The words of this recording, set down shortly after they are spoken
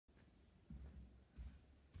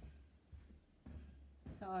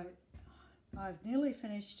So I've nearly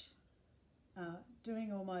finished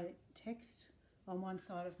doing all my text on one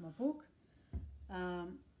side of my book.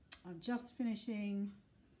 I'm just finishing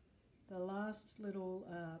the last little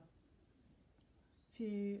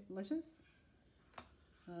few letters.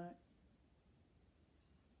 So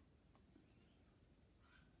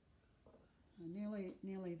I'm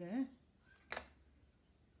nearly there.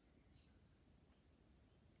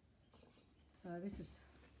 So this is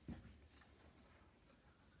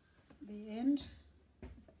the end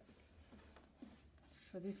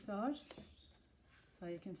for this side. So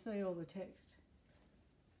you can see all the text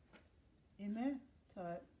in there.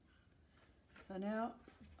 So now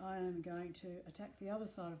I am going to attack the other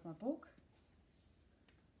side of my book.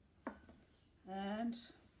 And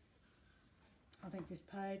I think this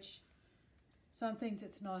page, some things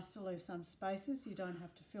it's nice to leave some spaces. You don't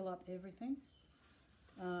have to fill up everything.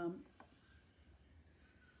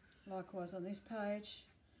 Likewise on this page.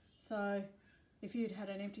 So if you'd had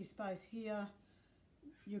an empty space here,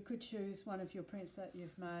 you could choose one of your prints that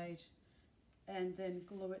you've made and then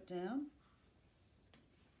glue it down.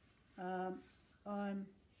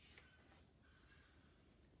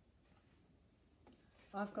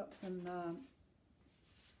 I've got some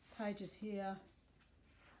pages here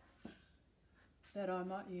that I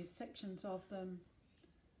might use sections of them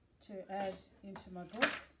to add into my book.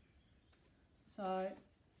 So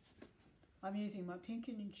I'm using my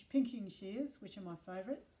pinking shears, which are my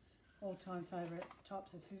favourite, all-time favourite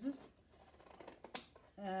types of scissors.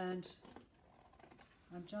 And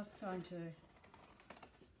I'm just going to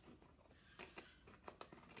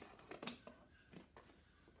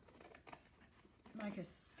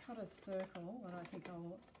cut a circle, and I think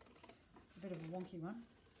I'll, a bit of a wonky one,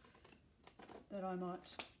 that I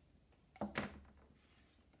might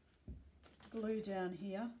glue down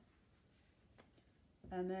here.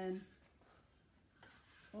 And then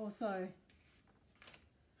also,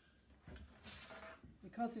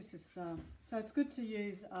 because this is, so it's good to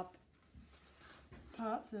use up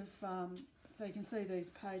parts of, so you can see these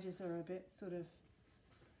pages are a bit sort of,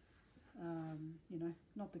 you know,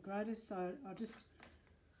 not the greatest, so I'm just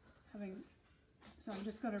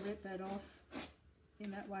going to rip that off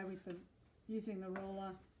in that way with using the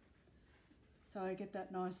ruler, so I get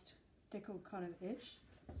that nice decal kind of edge.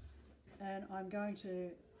 And I'm going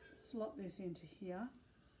to slot this into here.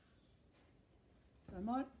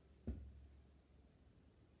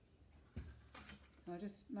 So I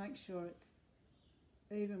just make sure it's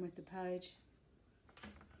even with the page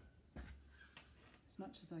as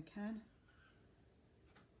much as I can.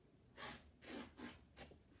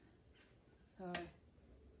 So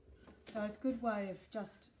it's a good way of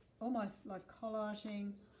just almost like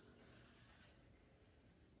collaging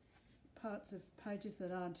parts of pages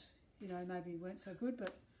that aren't, you know, maybe weren't so good,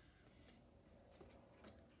 but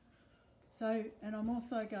so, and I'm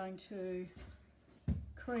also going to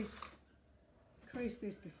crease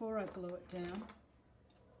this before I glue it down,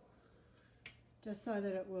 just so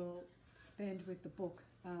that it will bend with the book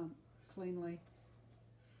cleanly.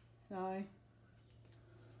 So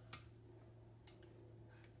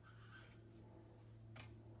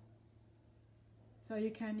you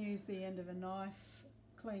can use the end of a knife,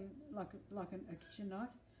 clean like a kitchen knife,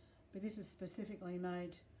 but this is specifically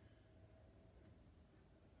made.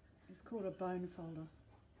 It's called a bone folder.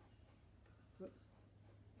 Whoops.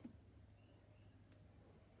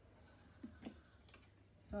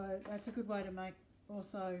 So that's a good way to make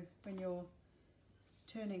also when you're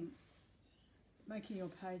making your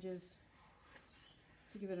pages,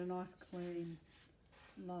 to give it a nice clean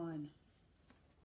line.